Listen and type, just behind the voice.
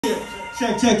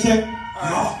Check, check, check.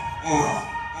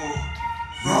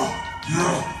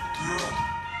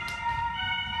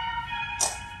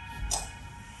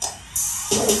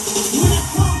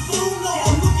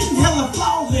 Hella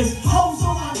flawless. Hoes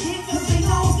on my dick cause they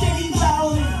know I'm steady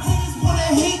ballin'. Haters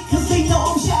wanna hate cause they know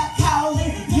I'm shot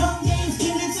callin'. Young games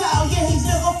getting tall, yeah, he's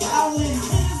never fouling.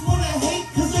 Haters wanna hate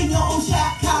cause they know I'm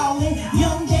shot callin'.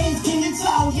 Young games getting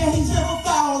tall, yeah, he's never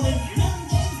fouling. Young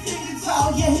games getting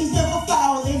tall, yeah, he's never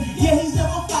fouling. Yeah, he's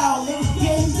never fouling.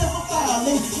 Yeah, he's never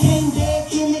fouling. Came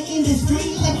back in the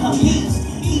industry like a beast.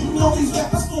 Eating all these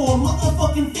rappers for a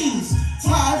motherfucking feast.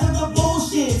 Tired of the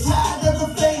bullshit, tired of the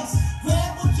fakes.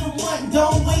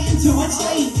 Don't wait until it's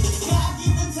late.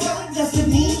 God-given talent,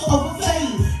 destiny over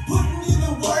fate. Putting in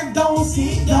the work, don't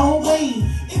sit, don't wait.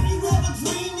 If you have a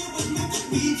dream, it was meant to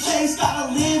be chased.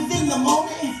 Gotta live in the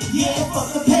moment, yeah,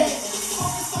 fuck the past.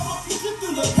 Focus on my future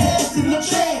through the past and the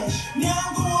trash. Now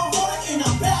I'm going hard and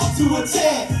I'm about to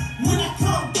attack. When I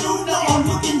come through, now I'm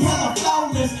looking hella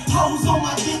flawless. Hoes on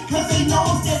my dick cause they know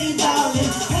I'm steady ballin'.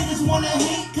 Haters wanna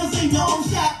hate cause they know I'm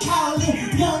shot callin'.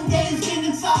 Young days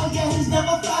getting tall, yeah, he's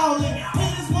never fouling.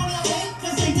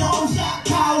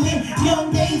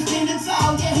 Young days getting tall,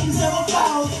 yeah, he's never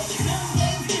fouling. Young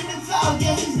days getting tall,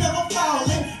 yeah, he's never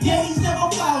fouling. Yeah, he's never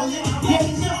fouling. Yeah,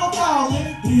 he's never fouling.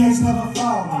 He ain't never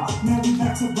fouling. Now we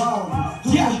back to ballin'.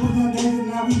 Yeah. We're done dated,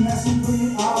 now we messing with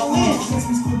it all. Yes,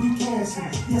 we still be cashing.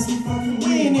 Yes, we fucking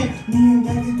winning. Me and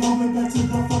Baby going back to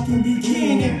the fucking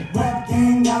beginning. Rap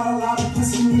gang got a lot of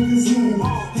pussy niggas in it.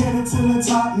 Headed to the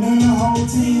top, man, the whole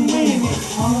team winning.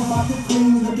 All about the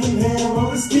queen, the delaire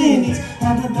or the spinach.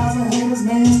 Had the dozen haters,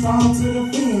 man, strong to the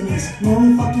finish. Man,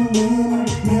 we fucking winning.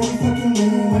 Man, we fucking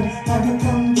winning. Had to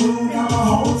come through, now the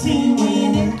whole team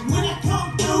winning. When I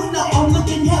come through, no, I'm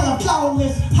looking hella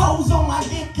flawless. Hoes on my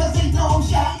dick cause they know I'm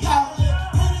shot callin'.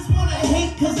 Haters wanna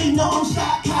hate cause they know I'm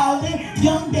shot callin'.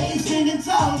 Young days standing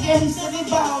tall, yeah, he said he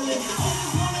ballin'.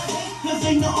 Haters wanna hate cause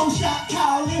they know I'm shot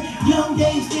callin'. Young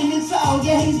days standing tall,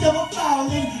 yeah, he's never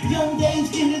fouling. Young days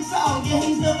standing tall, yeah,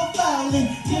 he's never fouling.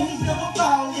 Yeah, he's never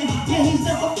fouling. Yeah, he's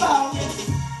never fouling.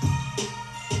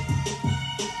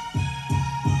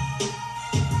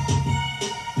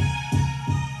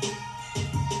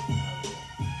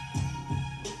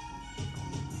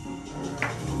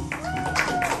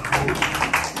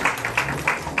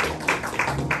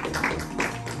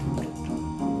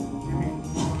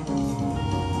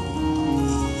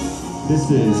 This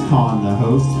is Con, the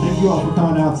host. Thank you all for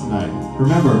coming out tonight.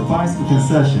 Remember, buy some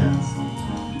concessions.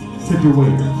 Tip your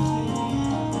waiter.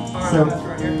 So,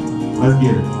 let's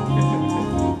get it.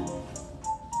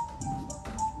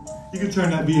 You can turn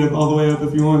that beat up all the way up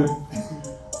if you want it.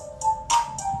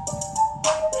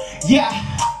 Yeah.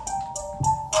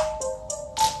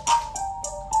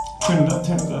 Turn it up,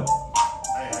 turn it up.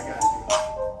 Hey, I got you.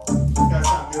 You got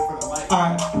something good for the mic. All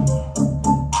right.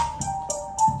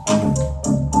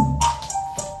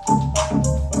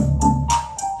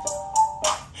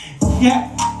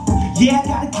 Yeah, I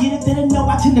gotta get it, better know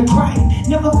I tend to grind.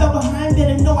 Never fell behind,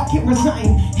 better know I can't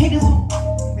resign. Haters,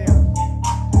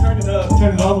 turn it up,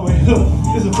 turn it all the way up.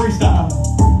 It's a freestyle.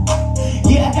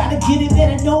 Yeah, I gotta get it,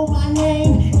 better know my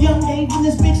name. Young Dave in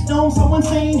this bitch known so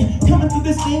insane. Coming through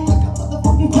this thing like a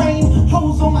motherfucking crane.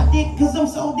 Hoes on my dick cause I'm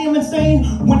so damn insane.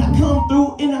 When I come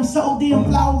through and I'm so damn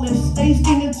flawless. Stay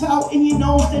standing tall and you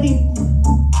know I'm steady.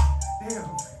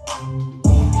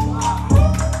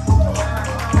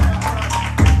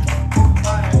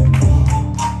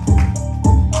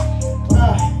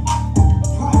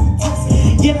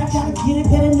 Yeah, I gotta get it,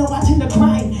 better know I tend to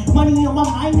grind. Money on my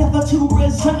mind, never to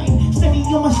resign. Steady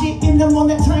on my shit and I'm on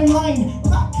that timeline.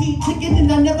 Clock keep ticking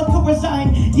and I never could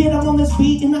resign. Yet I'm on this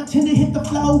beat and I tend to hit the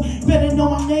flow. Better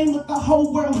know my name, let the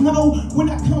whole world know.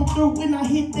 When I come through, when I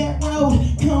hit that road.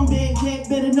 Come back, yeah,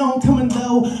 better know I'm coming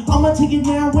though. I'ma take it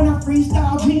now when I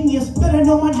freestyle genius. Better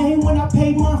know my name when I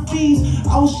pay my fees.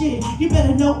 Oh shit, you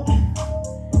better know.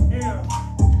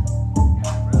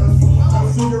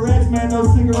 No cigarettes, man, no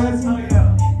cigarettes. Oh, yeah.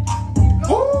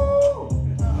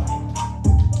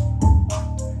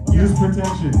 Use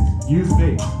protection. Use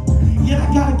vape. Yeah,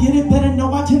 I gotta get it, better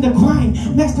know I tend to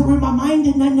grind. Mastering my mind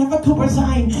and I never could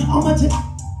resign. I'ma take.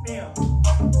 Damn.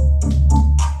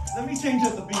 Let me change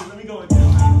up the beat. Let me go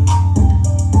again.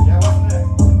 Yeah, what's next?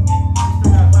 You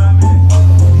still got 5 minutes.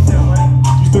 You said what?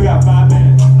 You still got 5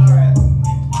 minutes. Alright.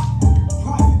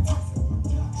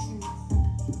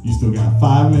 You still got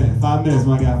 5 minutes. 5 minutes,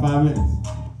 man. I got 5 minutes.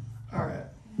 Alright.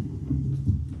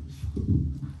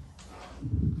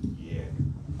 Yeah.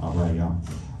 All right, y'all.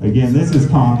 Again, this is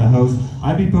Con, the host.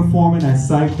 I be performing at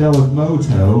Psychedelic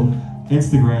Moto,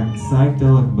 Instagram,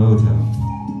 Psychedelic Moto.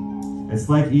 It's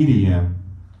like EDM,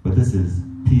 but this is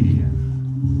Pedia.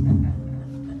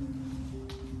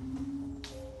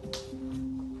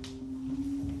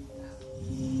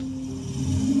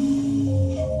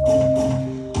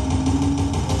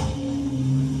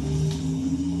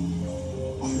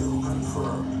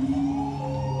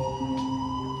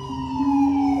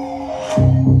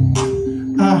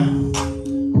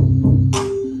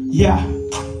 Yeah.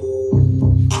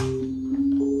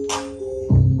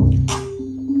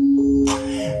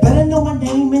 Better know my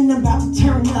name and I'm about to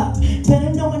turn up. Better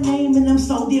know my name and I'm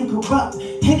so damn corrupt.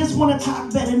 Haters wanna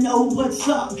talk, better know what's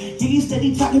up. Yeah, you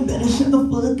steady talking, better shut the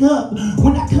fuck up.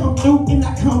 When I come through and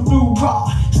I come through raw.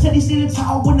 Steady sitting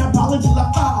tall when I ball until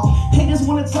I fall. Haters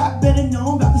wanna talk, better know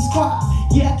I'm about to squat.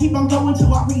 Yeah, I keep on going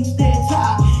till I reach that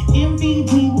top.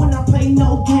 MVD when I play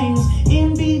no games.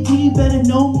 MVD, better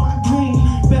know my game.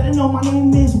 Better know my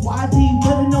name is YD.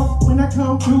 Better know when I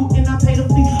come through and I pay the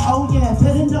fee. Oh yeah,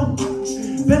 better know.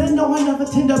 Better know I never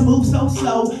tend to move so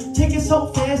slow. Take it so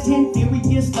fast and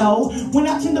furious though. When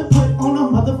I tend to put on a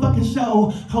motherfucking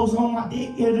show. Hoes on my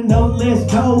dick, yeah to know,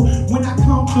 let's go. When I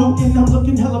come through and I'm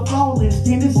looking hella flawless.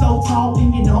 Standing so tall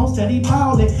and you know I'm steady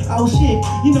ballin'. Oh shit,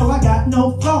 you know I got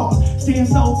no flaws. Stand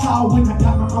so tall when I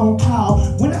got my own call.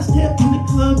 When I step in the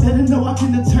club, better know I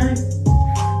tend to turn.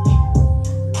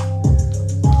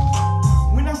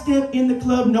 In the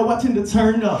club, know I tend to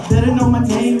turn up. Better know my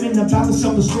name and about to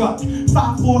self-destruct.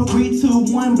 5, 4, 3, 2,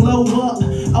 1, blow up.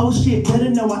 Oh shit, better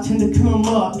know I tend to come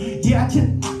up. Yeah, I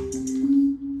tend.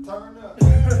 Turn up.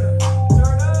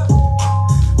 Turn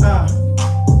up.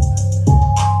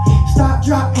 Stop,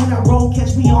 drop, and I roll,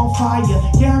 catch me on fire.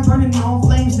 Yeah, I'm burning on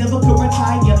flames, never could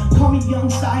retire. Call me young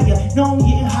sire, know I'm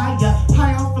getting higher.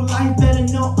 High off of life, better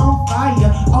know I'm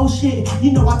fire. Oh shit,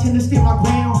 you know I tend to stand my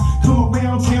ground. Come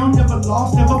around town, never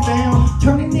lost, never found.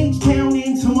 Turning H-Town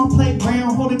into my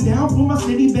playground. Hold it down for my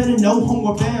city, better know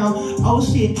homeward bound. Oh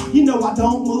shit, you know I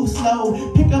don't move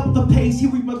slow. Pick up the pace, here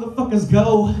we motherfuckers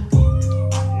go.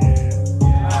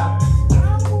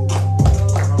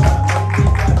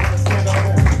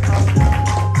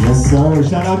 Yes, sir.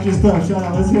 Shout out your stuff. Shout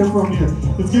out. Let's hear from you.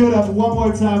 Let's give it up one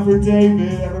more time for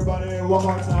David. Everybody, one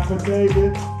more time for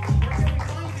David.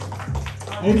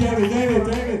 Hey,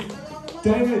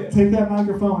 David, take that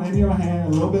microphone in your hand a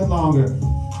little bit longer.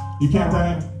 You can't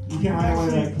run away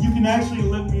with it. You can actually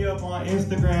look me up on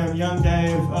Instagram, Young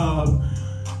Dave,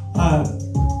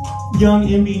 Young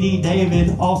MBD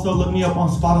David. Also look me up on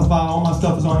Spotify. All my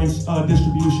stuff is on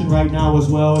distribution right now as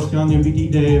well. It's Young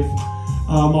MBD Dave.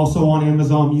 I'm also on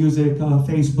Amazon Music,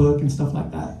 Facebook, and stuff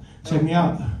like that. Check me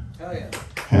out. Hell yeah.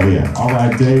 Hell yeah. All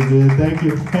right, David. Thank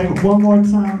you. Hey, one more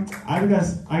time. I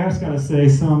just gotta say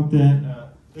something.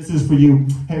 This is for you.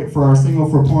 Hey, for our single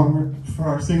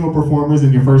performers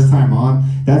and your first time on,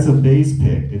 that's a bass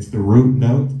pick. It's the root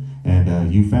note,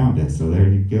 and you found it. So there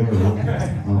you go. All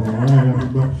right,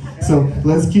 everybody. So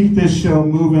let's keep this show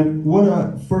moving. What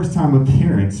a first-time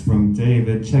appearance from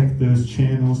David. Check those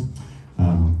channels.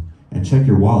 And check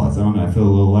your wallets. I don't know, I feel a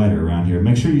little lighter around here.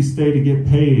 Make sure you stay to get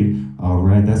paid. All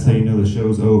right, that's how you know the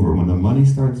show's over, when the money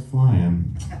starts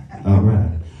flying. All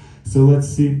right, so let's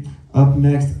see. Up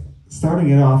next,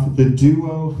 starting it off, the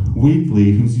duo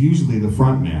Weekly, who's usually the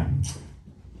front man.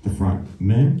 The front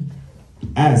man?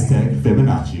 Aztec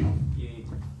Fibonacci.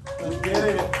 Let's get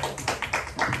it.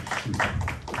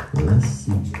 Let's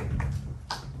see.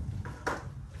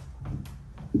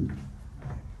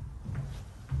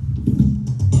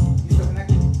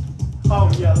 Oh,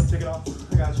 yeah, let's take it off.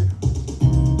 I got you.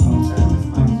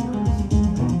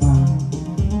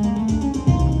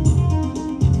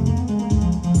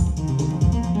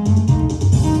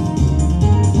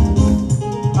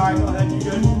 Alright, go ahead. You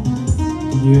good?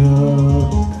 Yeah.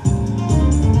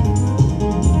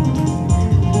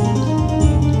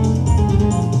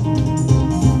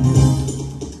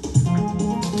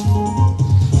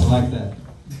 I like that.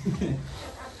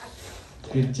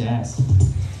 Good jazz.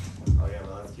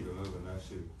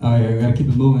 Oh yeah, we gotta keep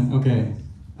it moving. Okay.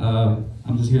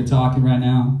 I'm just here talking right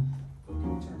now.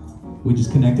 We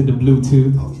just connected to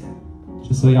Bluetooth.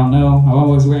 Just so y'all know, I'm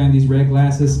always wearing these red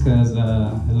glasses because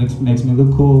it makes me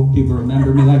look cool. People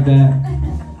remember me like that.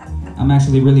 I'm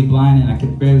actually really blind and I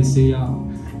can barely see y'all.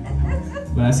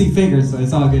 But I see figures, so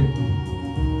it's all good.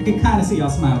 I can kind of see y'all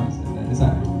smiling. So it's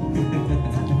alright.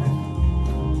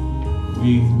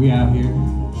 we out here.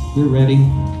 We're ready.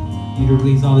 Need to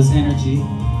release all this energy.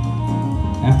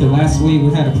 After last week,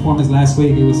 we had a performance last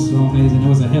week. It was so amazing. It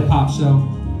was a hip-hop show,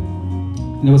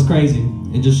 and it was crazy.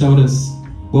 It just showed us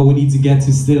what we need to get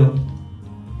to still.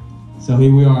 So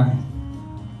here we are,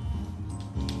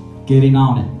 getting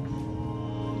on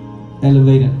it.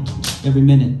 Elevator, every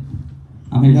minute.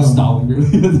 I'm here to stall, really.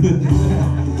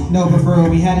 No, but for real,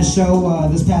 we had a show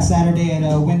this past Saturday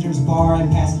at Winter's Bar in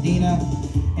Pasadena,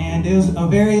 and it was a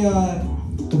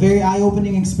very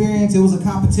eye-opening experience. It was a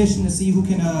competition to see who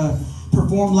can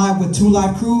perform live with Two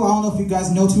Live Crew. I don't know if you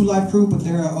guys know Two Live Crew, but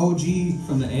they're an OG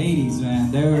from the 80s,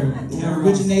 man. They're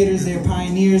originators, they're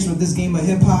pioneers with this game of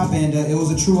hip-hop, and it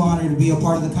was a true honor to be a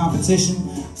part of the competition.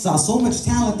 Saw so much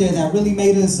talent there that really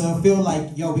made us feel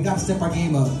like, yo, we got to step our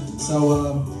game up.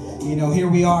 So, you know, here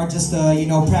we are just, you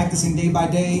know, practicing day by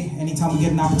day anytime we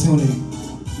get an opportunity.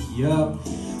 Yup.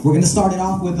 We're going to start it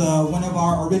off with one of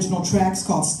our original tracks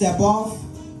called Step Off.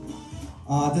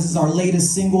 This is our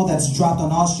latest single that's dropped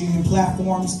on all streaming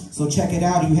platforms, so check it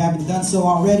out if you haven't done so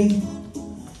already.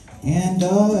 And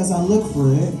as I look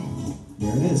for it,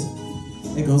 there it is.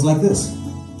 It goes like this.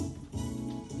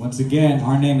 Once again,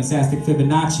 our name is Aztec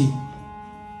Fibonacci.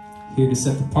 Here to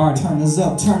set the party. Turn us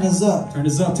up, turn us up. Turn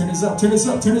us up, turn us up, turn us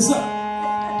up, turn us up.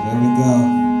 There we go.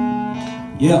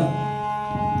 Yeah.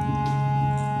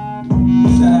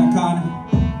 Shout out Connor.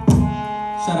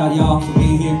 Shout out y'all for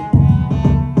being here.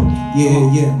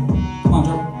 Yeah, yeah. Come on,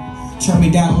 Joe. Turn me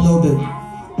down a little bit.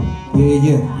 Yeah,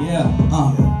 yeah.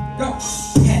 Yeah. Go.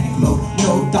 Panic mode,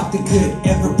 no doctor could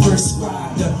ever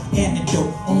prescribe the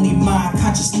antidote. Only my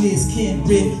consciousness can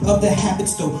rid of the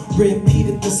habits though.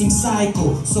 Repeated the same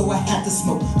cycle, so I had to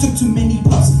smoke. Took too many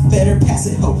puffs, better pass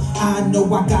it ho. I know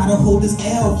I gotta hold this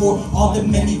L for all the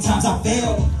many times I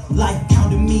failed. Life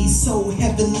counted me so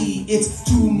heavily, it's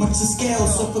too much to scale.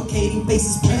 Suffocating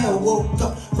faces pale, woke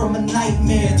up from a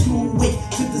nightmare to awake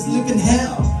to this living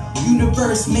hell.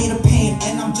 Universe made of pain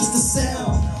and I'm just a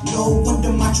cell. No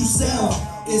wonder my true self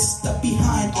is stuck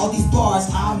behind all these bars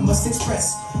I must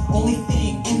express. Only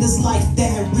thing in this life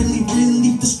that really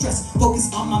relieve the stress.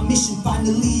 Focus on my mission,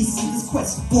 finally see this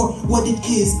quest for what it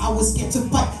is. I was scared to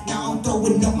fight, now I'm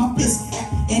throwing up my fist at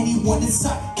anyone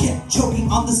inside. Kept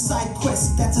choking on the side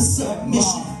quest, that's a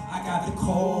submission. I got the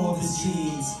coldest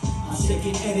jeans. I'm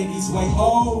shaking entities way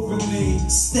over me.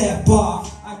 Step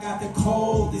off. I got the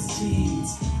coldest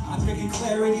jeans. I'm bringing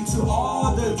clarity to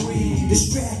all the dweebs.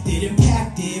 Distracted,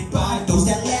 impacted by those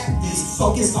that lack this.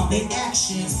 Focus on their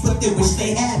actions, but they wish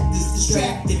they had this.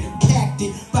 Distracted,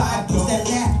 impacted by those that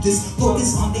lack this.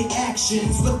 Focus on their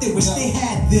actions, but they wish they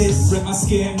had this. Rip my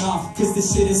skin off, cause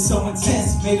this shit is so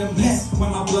intense. Made a mess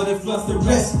when my blood floods the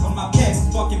rest of my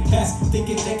pecs. Fucking pests,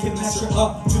 thinking they can measure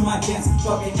up to my dense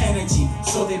fucking energy.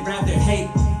 So they'd rather hate.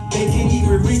 They can't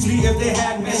even reach me if they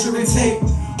had measuring tape.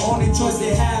 Only choice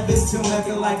they have is to make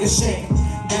it like a shake.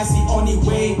 That's the only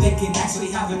way they can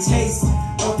actually have a taste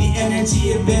of the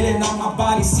energy emitted on my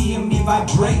body, seeing me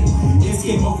vibrate. It's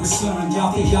game over, son.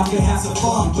 Y'all think y'all can have some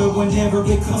fun, but whenever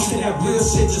it comes to that real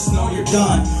shit, just know you're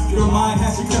done. Your mind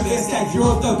has to convince that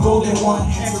you're the golden one.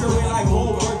 Entering like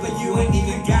Goldberg, but you ain't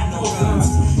even got no guns.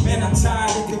 Man, I'm tired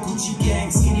of the Gucci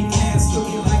gang, skinny pants,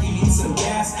 looking like you need some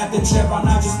gas. At the Chevron,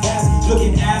 I just passed,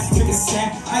 looking ass, took a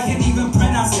snap. I can't even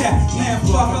pronounce that. Man,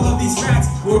 fuck all of these rats.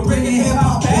 We're bringing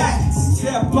hip-hop back.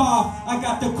 Step off, I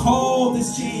got the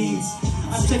coldest jeans.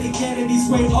 I'm shaking Kennedy's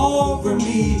way over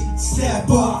me. Step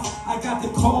off, I got the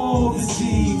coldest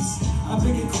jeans. I'm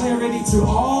bringing clarity to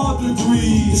all the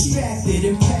dweebs. Distracted,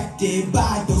 impacted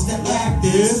by those that lack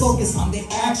this. Focus on their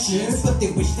actions, but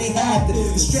they wish they had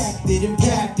this. Distracted,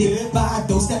 impacted by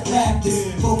those that lack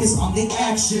this. Focus on their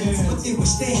actions, but they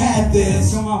wish they had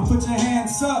this. Come on, put your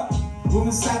hands up,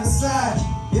 moving side to side.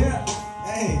 Yeah,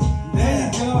 Hey,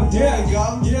 there you go. there you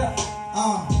go. Yeah.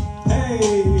 Hey,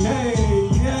 hey,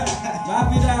 yeah.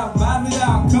 Vibe it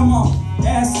out, come on.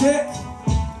 Aztec,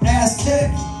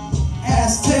 Aztec,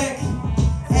 Aztec,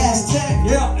 Aztec,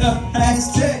 yeah,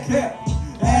 Aztec, yeah.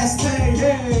 Aztec,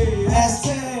 Hey,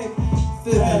 Aztec,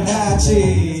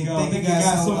 Fibonacci. Thank you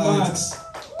guys so much.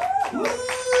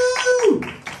 Woo!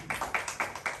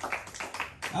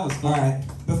 That was All fun. right.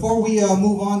 Before we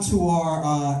move on to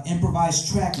our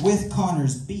improvised track with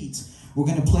Connor's beat, we're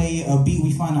gonna play a beat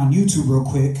we find on YouTube real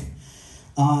quick,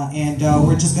 and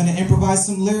we're just gonna improvise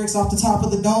some lyrics off the top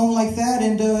of the dome like that,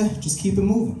 and just keep it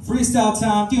moving. Freestyle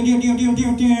time. Doom, doom, doom, doom,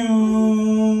 doom,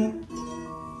 doom.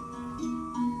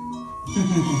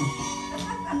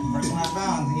 First one I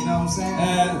found, you know what I'm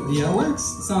saying? Yeah, it works.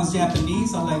 It sounds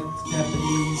Japanese. I like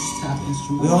Japanese type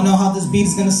instrument. We all know how this beat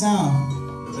is gonna sound.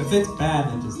 If it's bad,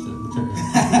 then just return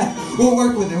it. We'll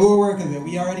work with it. We'll work with it.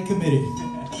 We already committed.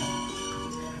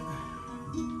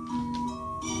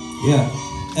 Yeah.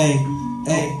 Hey,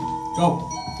 hey. Go.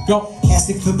 Go.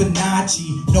 Aztec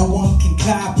Fibonacci, no one can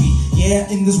copy. Yeah,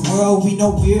 in this world we know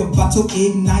we're about to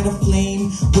ignite a flame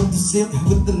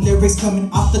with the lyrics coming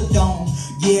off the dome.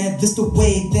 Yeah, this the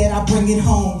way that I bring it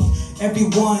home.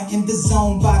 Everyone in the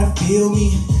zone about to feel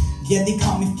me. Yeah, they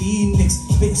call me Phoenix,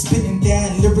 spitting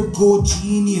that lyrical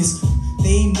genius.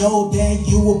 They know that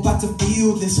you about to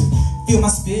feel this, feel my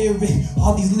spirit,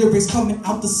 all these lyrics coming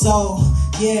out the soul.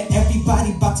 Yeah,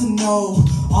 everybody about to know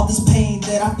all this pain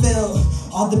that I felt,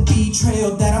 all the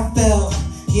betrayal that I felt.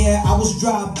 Yeah, I was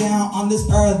dropped down on this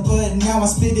earth, but now I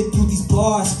spit it through these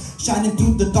bars, shining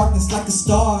through the darkness like a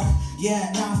star.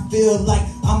 Yeah, now I feel like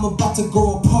I'm about to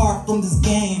grow apart from this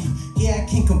game. Yeah, I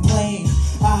can't complain.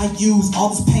 I use all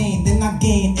this pain, then I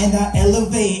gain and I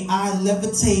elevate. I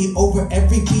levitate over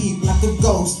every beat like a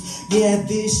ghost. Yeah,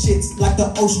 this shit's like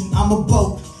the ocean, I'm a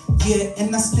boat. Yeah,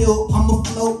 and I'ma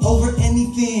float over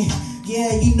anything.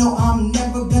 Yeah, you know I'm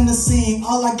never gonna sing.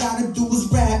 All I gotta do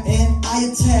is rap and I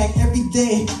attack every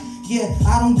day. Yeah,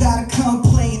 I don't gotta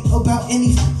complain about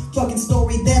any fucking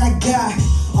story that I got.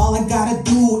 All I gotta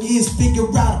do is figure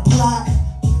out a plot.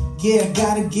 Yeah,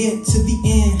 gotta get to the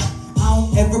end. I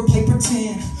don't ever play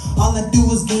pretend. All I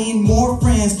do is gain more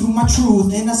friends through my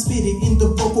truth, and I spit it in the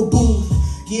vocal booth.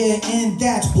 Yeah, and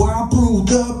that's where I brew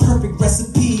the perfect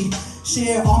recipe.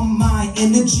 Share all my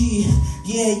energy.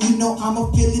 Yeah, you know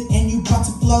I'ma feel it and you about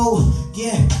to flow.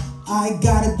 Yeah, I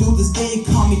gotta do this, they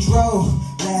call me Dro.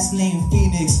 Last name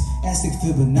Phoenix, Aztec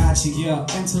Fibonacci. Yeah,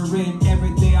 entering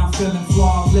every day, I'm feeling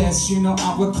flawless. You know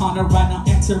I'm with Connor right now,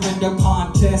 entering the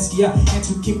contest. Yeah, and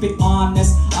to keep it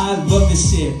honest, I love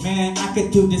this shit, man. I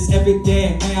could do this every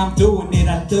day, man. I'm doing it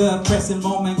at the present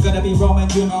moment. Gonna be rolling,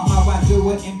 you know how I do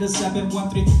it in the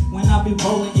 713 when I be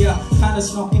rolling. Yeah, kinda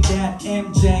smoking that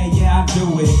MJ. Yeah, I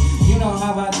do it. You know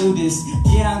how I do this.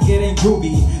 Yeah, I'm getting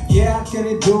groovy. Yeah, I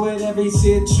can do it every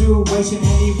situation,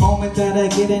 any moment that I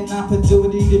get an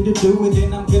opportunity to do it,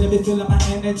 and I'm gonna be feeling my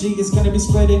energy. It's gonna be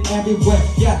spreading everywhere.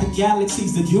 Yeah, the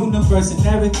galaxies, the universe, and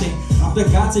everything. The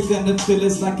gods are gonna feel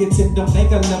it's like it's in the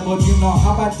mega level. You know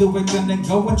how I do it, gonna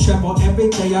go and treble every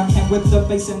day. I can't with the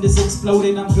bass and it's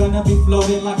exploding. I'm gonna be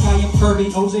floating like I am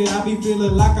Kirby. Oh shit, I be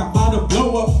feeling like I'm about to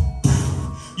blow up.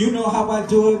 You know how I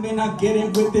do it, man. I get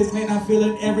it with this, man. I feel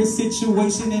in every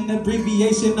situation, an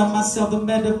abbreviation of myself. The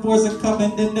metaphors are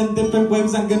coming in the different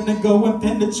waves. I'm gonna go and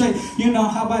penetrate. You know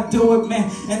how I do it,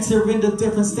 man. Enter into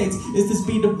different states. Is this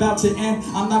beat about to end?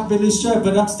 I'm not really sure,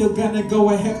 but I'm still gonna go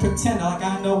ahead, pretend like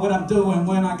I know what I'm doing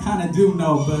when I kinda do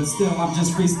know. But still, I'm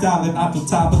just freestyling off the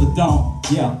top of the dome.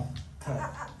 Yeah.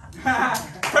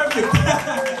 Perfect.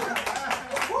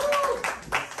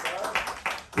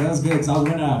 That was good, because I was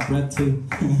running out of breath too.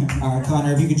 All right,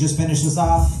 Connor, if you could just finish this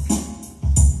off.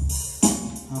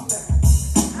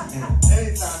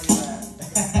 Anytime you laugh.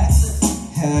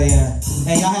 Hell yeah.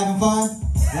 Hey, y'all having fun?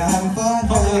 Y'all having fun?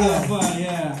 Hope y'all having fun,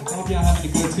 yeah. Hope y'all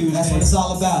having a good Tuesday. That's what it's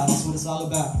all about. That's what it's all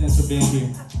about. Thanks for being here.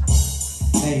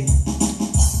 Hey.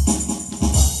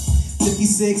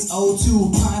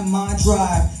 5602 Prime My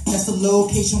Drive. That's the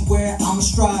location where I'ma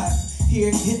strive.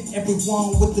 Here, hit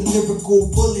everyone with the lyrical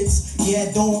bullets.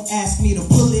 Yeah, don't ask me to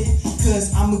pull it,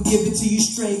 cause I'ma give it to you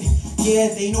straight. Yeah,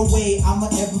 there ain't no way I'ma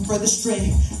ever further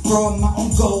stray from my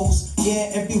own goals.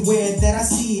 Yeah, everywhere that I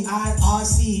see, all I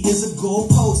see is a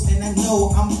goalpost. And I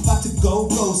know I'm about to go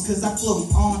ghost, cause I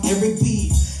float on every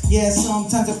beat. Yeah,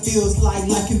 sometimes it feels like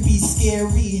life can be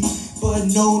scary, but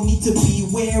no need to be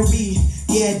wary.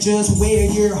 Yeah, just wear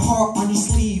your heart on your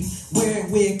sleeve, wear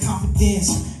it with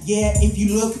confidence. Yeah, if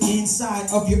you look inside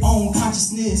of your own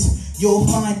consciousness, you'll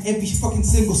find every fucking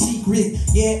single secret.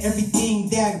 Yeah, everything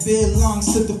that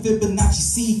belongs to the Fibonacci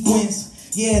sequence.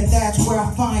 Yeah, that's where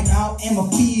I find out I'm a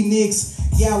phoenix.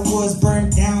 Yeah, I was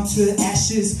burned down to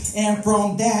ashes, and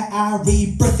from that I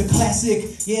rebirthed the classic.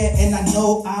 Yeah, and I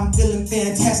know I'm feeling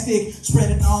fantastic,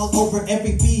 spreading all over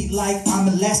every beat like I'm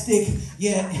elastic.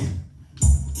 Yeah.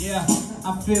 Yeah,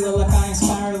 I'm feeling like I ain't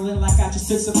spiraling, like I just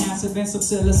took some acid and some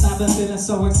psilocybin. Feeling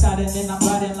so excited and I'm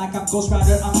riding like I'm Ghost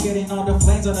Rider. I'm getting all the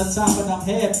flames on the top of my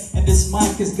head, and this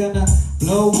mic is gonna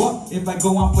blow up if I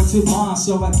go on for too long.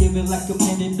 So I give it like a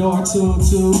minute or two.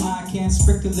 I can't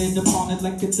sprinkle it upon it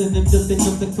like it's a little bit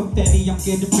of the confetti. I'm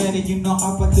getting ready, you know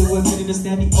how I do it, getting it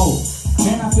steady. Oh,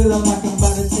 man, I feeling like I'm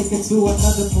about to take it to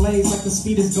another place, like the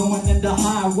speed is going in the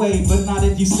highway, but not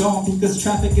if you don't, because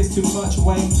traffic is too much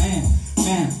weight,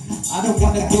 Man, I don't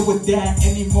wanna deal with that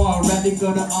anymore. I'd rather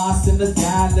go to Austin or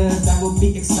Dallas. That would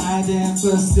be exciting,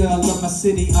 but still I love my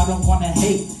city. I don't wanna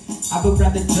hate. I would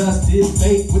rather just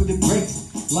debate with the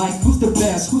greats. Like, who's the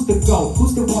best? Who's the GOAT?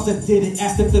 Who's the one that did it?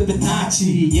 Ask the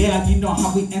Fibonacci. Yeah, you know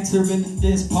how we enter into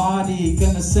this party.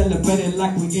 Gonna celebrate it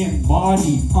like we in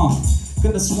Marty.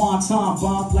 Gonna swanton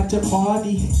bomb like your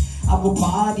party. I will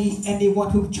body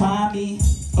anyone who try me.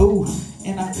 Ooh,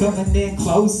 and I'm coming in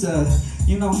closer.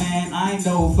 You know, man, I ain't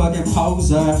no fucking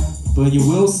poser, but you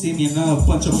will see me in a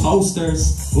bunch of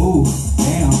posters. Ooh,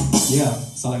 damn. Yeah,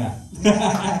 that's all I got.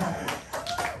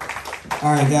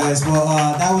 All right, guys. Well,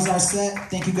 that was our set.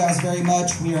 Thank you guys very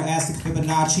much. We are Ask the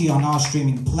Fibonacci on all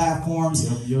streaming platforms.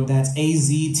 Yep. That's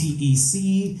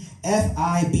AZTECFIBONACCI.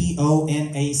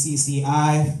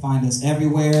 Find us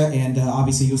everywhere, and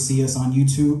obviously you'll see us on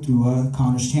YouTube through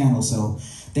Connor's channel. So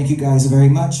thank you guys very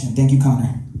much, and thank you,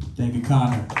 Connor. Thank you,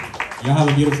 Connor. Y'all have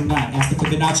a beautiful night. Ask the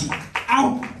Fibonacci.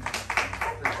 Out!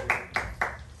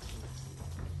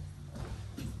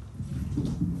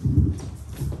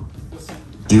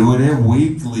 Doing it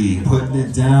weekly, putting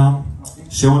it down,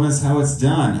 showing us how it's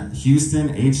done.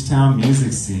 Houston H-Town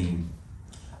music scene.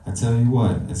 I tell you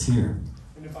what, it's here.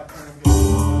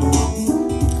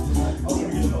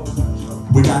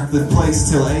 We got the place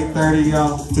till 8:30,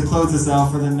 y'all. To close us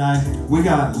out for the night, we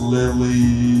got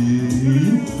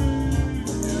Lily.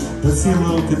 Let's see a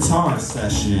little guitar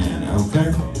session,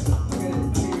 okay?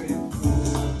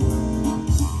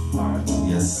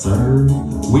 Yes, sir.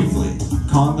 Weekly,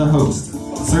 Con the host.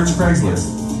 Search Craigslist.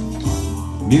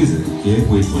 Music, gig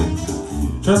weekly.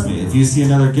 Trust me, if you see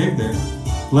another gig there,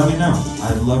 let me know.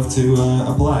 I'd love to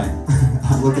apply.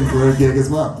 I'm looking for a gig as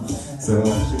well. So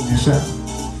shoot me a shot.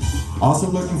 Also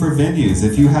looking for venues.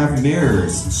 If you have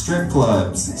mirrors, strip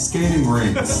clubs, skating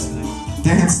rinks,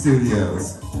 dance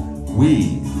studios,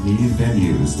 we need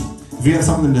venues. If you have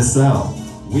something to sell,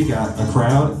 we got a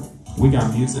crowd, we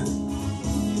got music.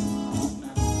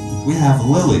 We have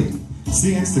Lily.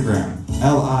 See Instagram,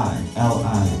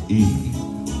 L-I-L-I-E.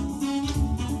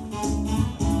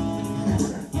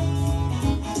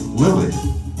 Lily.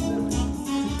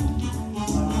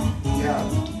 Yeah.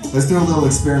 Let's do a little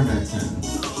experimenting.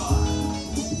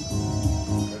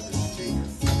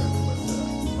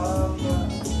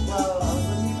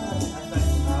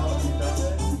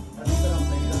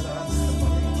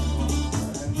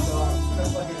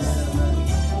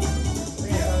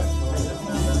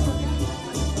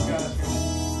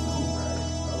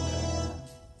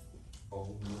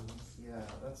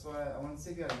 That's why I want to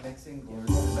see if you have mixing board.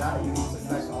 That you can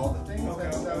affect all the things. Okay,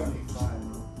 that would be fun.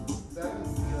 Because I haven't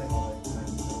seen like all like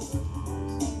kinds of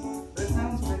but it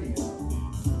sounds pretty. You know?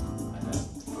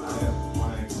 I have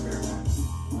my experiments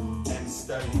and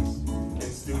studies in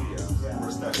studios. Yeah.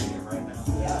 We're studying it right now.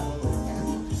 Yeah.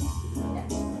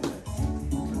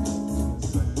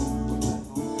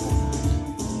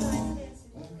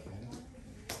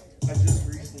 I just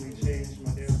recently changed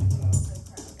my damn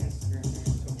Instagram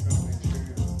name, so I'm trying to make sure.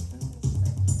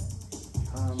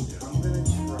 I'm gonna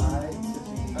try to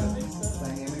be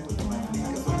dynamic with my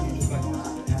videos.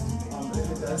 If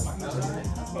it does,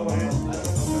 Oh, yeah.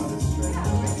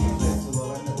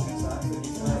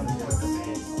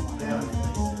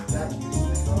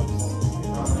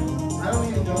 I don't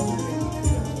even know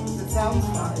if it sounds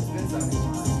fine. It's been sounding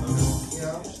fine. You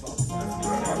know?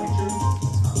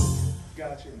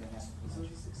 Got you.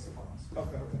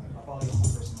 Okay. I'll follow you on my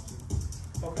personal too.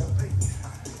 Okay.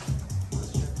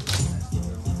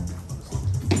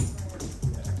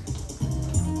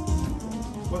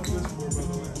 What's this for, by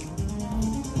the way?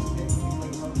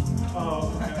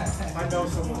 Oh, okay. I know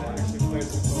someone that actually plays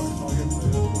guitar, so I'll get to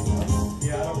it.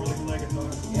 Yeah, I don't really play guitar.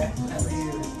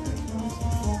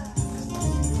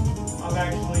 I'm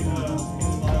actually in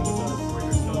line with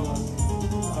Ricker Stola,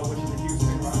 which is a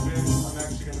Houston rock band. I'm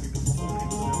actually going to be performing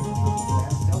with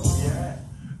them.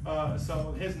 Yeah. So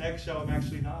his next show, I'm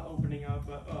actually not opening up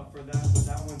for that, but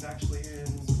that one's actually in,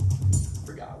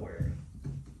 forgot where.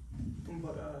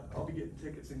 But I'll be getting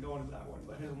tickets and going to that one,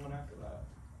 but his one after that.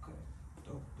 Okay.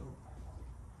 Dope.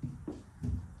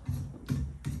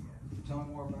 Tell me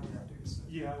more about that, dude.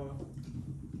 Yeah, I will.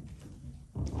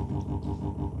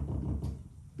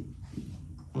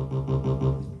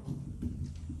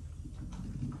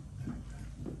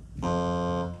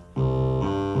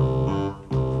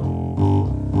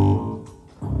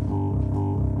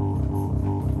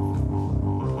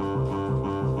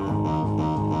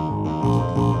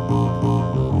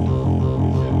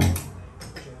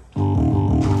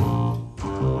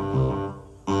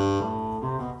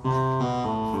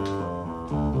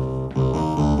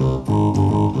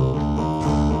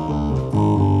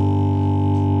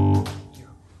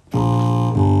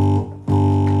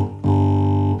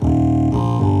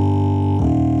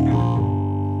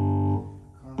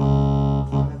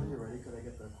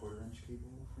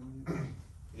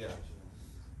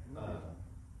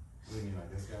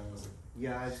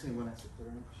 Yeah, I just need one extra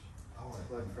quarter inch. Oh,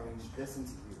 Like from this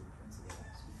into you. Into the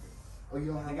next speaker. Oh, you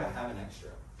don't I have think I that? have an extra.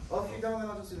 Oh, if you don't, then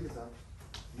I'll just do the guitar.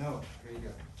 No, here you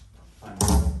go. Fine.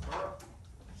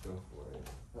 Go for it.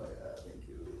 Oh, yeah, thank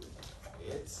you.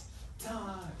 It's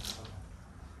time.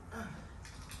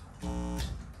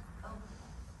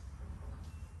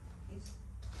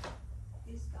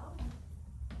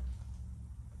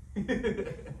 You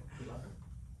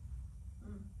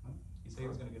say he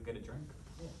was gonna go get a drink?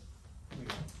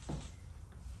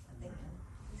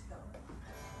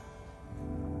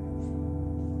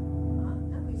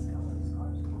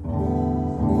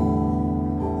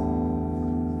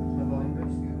 The volume good?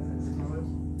 Guitar-wise?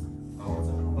 Oh, what's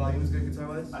up? Volume's good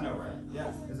guitar-wise? I know, right?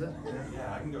 Yeah. Is it?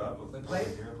 Yeah, I can go up. Play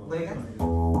again.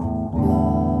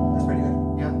 That's pretty good.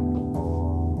 Yeah.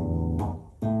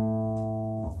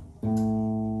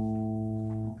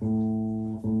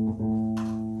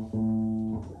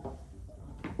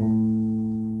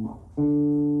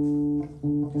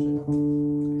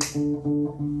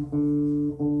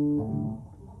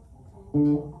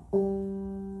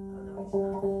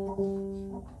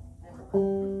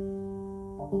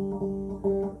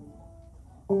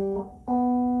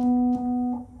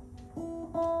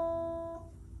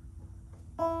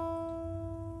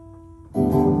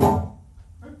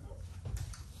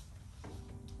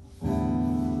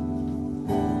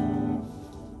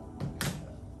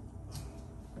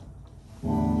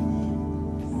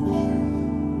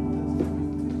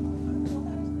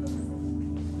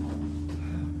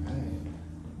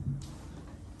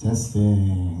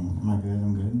 Testing. Am I good?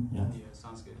 I'm good? Yeah. Yeah,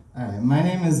 sounds good. Alright, my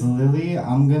name is Lily.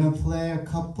 I'm gonna play a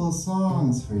couple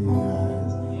songs for you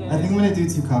guys. I think I'm gonna do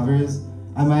 2 covers.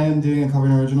 I might am doing a cover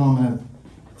and original. I'm gonna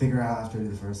figure out after I do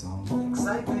the first song.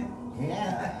 Excitement.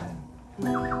 Yeah. A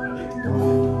little more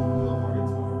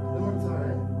guitar,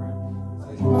 right?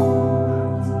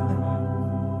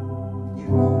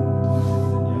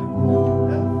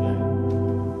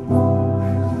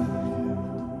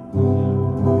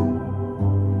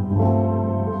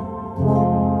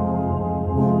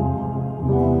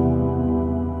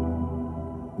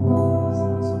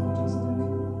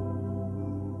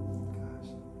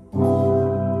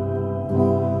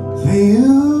 For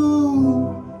you,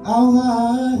 I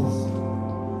was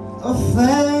a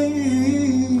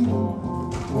flame.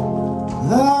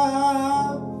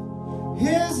 Love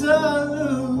is a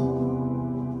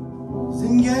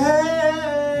losing game.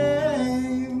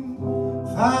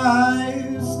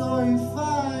 5-story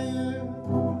fire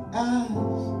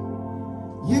as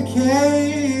you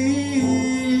came.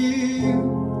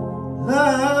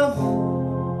 Love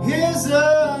is a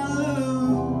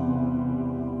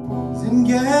losing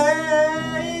game.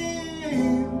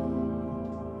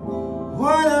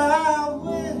 What I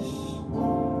wish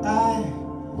I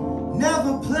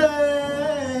never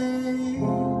played.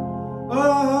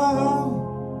 Oh,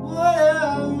 what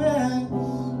a mess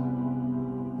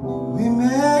we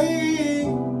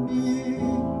made.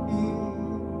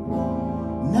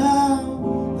 Now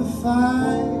the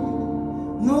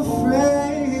final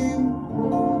frame.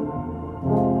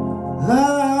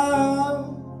 Love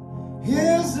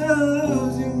is a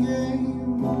losing game.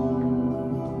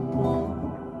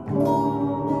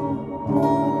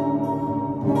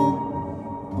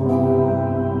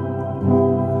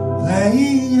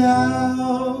 Played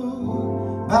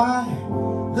out by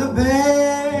the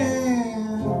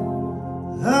band.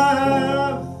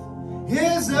 Love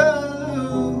is a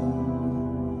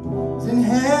losing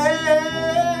hand.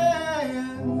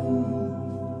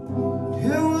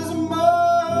 It was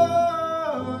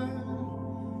more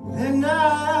than I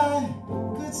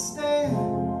could stand.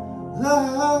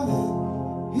 Love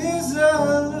is a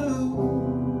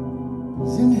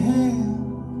losing hand.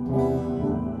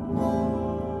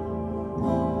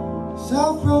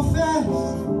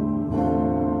 Self-professed,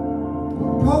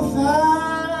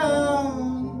 profound,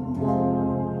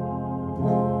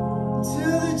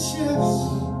 till the chips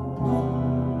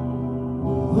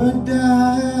were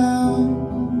down.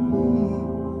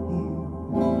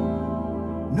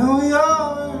 Know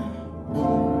you're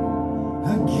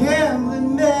a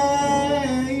gambling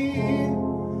man,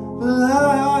 but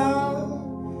love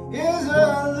is a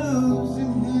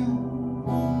losing hand.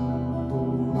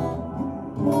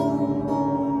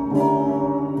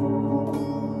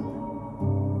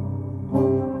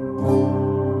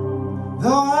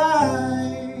 Though I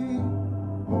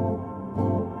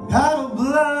paddle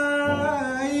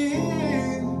blind,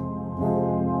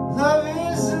 love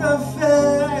is a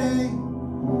fate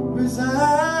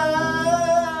resign.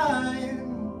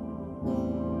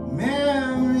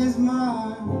 Memories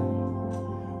mar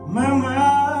my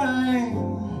mind.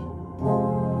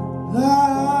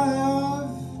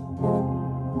 Love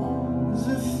is a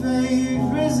fate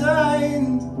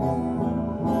resigned.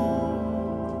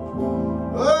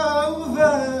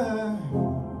 Over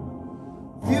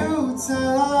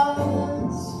futile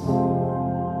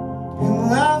and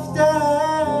laughed at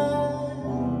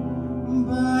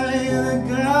by the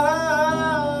gods.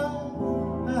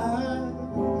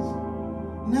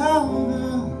 Now the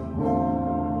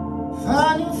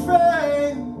final phrase.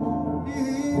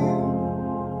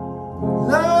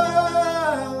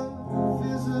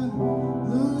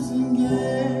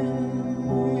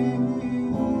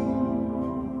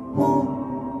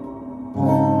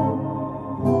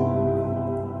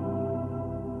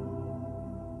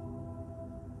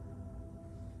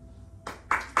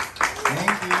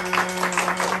 I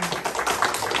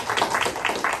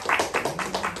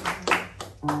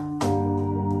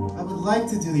would like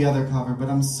to do the other cover, but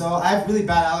I have really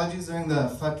bad allergies during the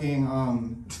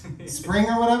fucking spring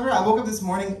or whatever. I woke up this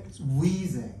morning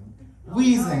wheezing,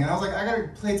 and I was like, I gotta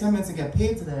play 10 minutes and get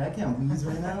paid today. I can't wheeze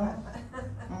right now. I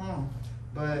don't know.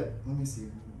 But let me see.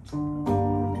 The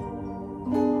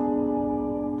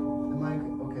mic,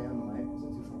 okay on the mic. Is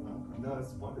it too far back? No, it's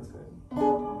one. It's good.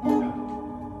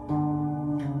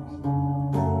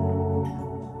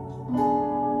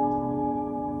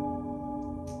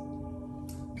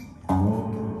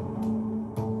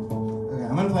 Okay,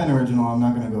 I'm gonna play an original. I'm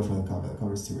not gonna go for the cover. The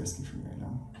cover's too risky for me right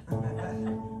now.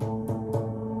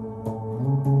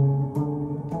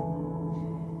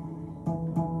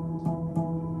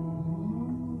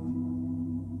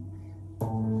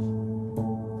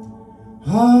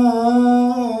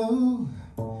 Oh,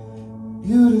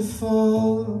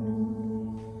 beautiful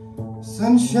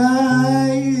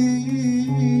sunshine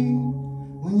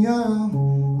when you're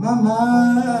on my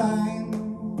mind.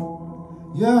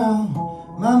 You're on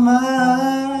my mind.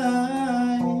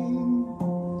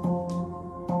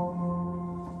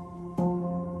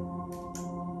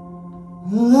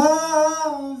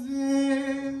 Love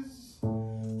is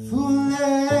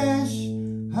foolish,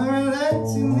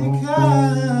 unrelentingly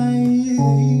kind,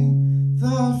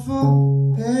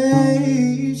 thoughtful,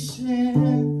 patient,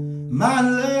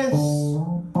 mindless,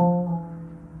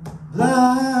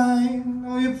 blind.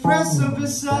 Oh, you press up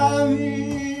beside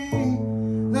me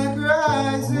like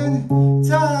rising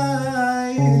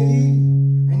tide,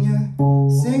 and you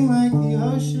sing like the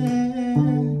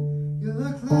ocean. You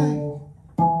look like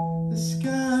the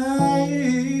sky.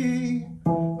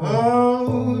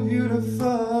 Oh,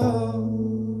 beautiful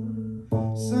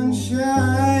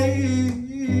sunshine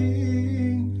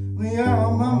when you're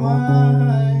on my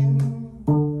mind.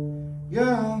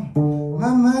 You're on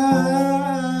my mind.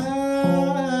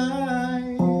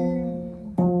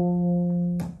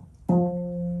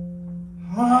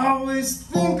 I always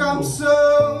think I'm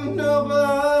so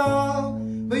noble,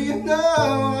 but you know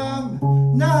I'm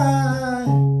not.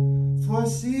 4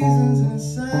 seasons in a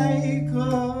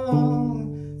cycle,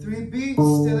 3 beats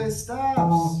till it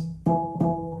stops.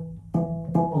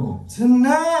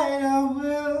 Tonight I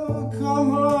will come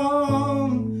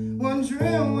home,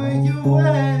 wondering where you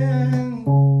went.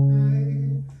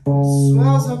 It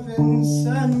swells up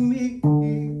inside me,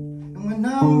 and when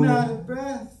I'm out of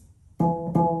breath,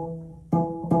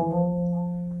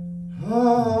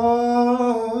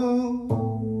 oh,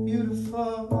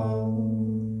 beautiful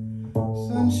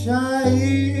sunshine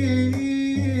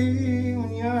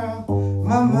when you're on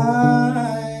my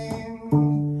mind.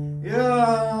 You're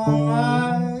on my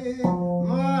mind.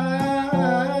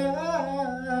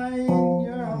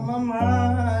 You're on my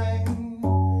mind.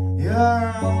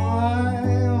 You're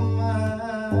on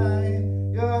my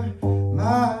mind. You're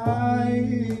my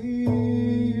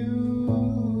you.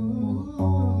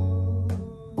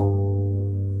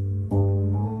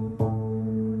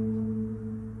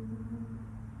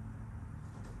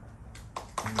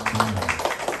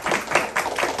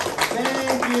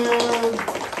 Thank you.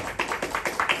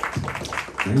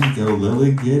 There you go,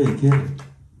 Lily. Get it, get it.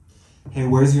 Hey,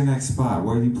 where's your next spot?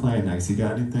 Where are you playing next? You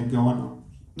got anything going on?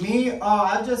 Me?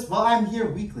 I'm here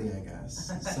weekly, I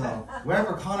guess. So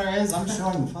wherever Connor is, I'm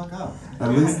showing the fuck up. At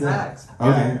least that.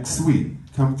 Okay, sweet.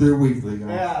 Come through weekly, guys.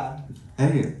 Yeah.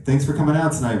 Hey, thanks for coming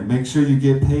out tonight. Make sure you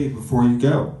get paid before you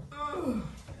go.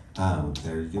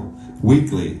 There you go.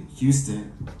 Weekly,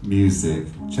 Houston music.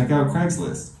 Check out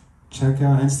Craigslist. Check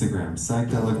out Instagram,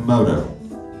 Psychedelic Moto.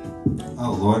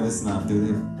 Oh Lord, this is not through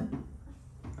there.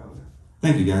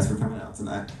 Thank you guys for coming out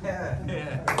tonight. Am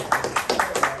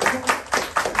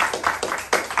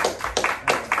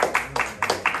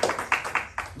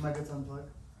I good to unplug?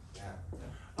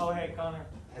 Oh, hey, Connor.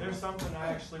 There's something I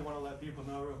actually want to let people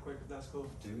know real quick, if that's cool.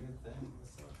 Do your thing.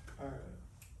 All right.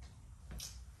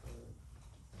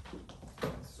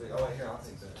 Sweet. Oh, wait, here, I'll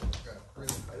take that.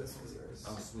 This one's yours.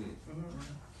 Oh, sweet.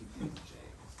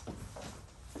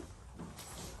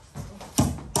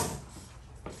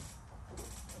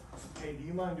 Hey, do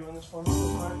you mind doing this for me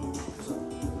real quick?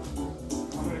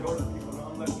 I'm gonna go to people.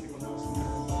 I'm letting people know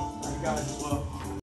some. You guys as well.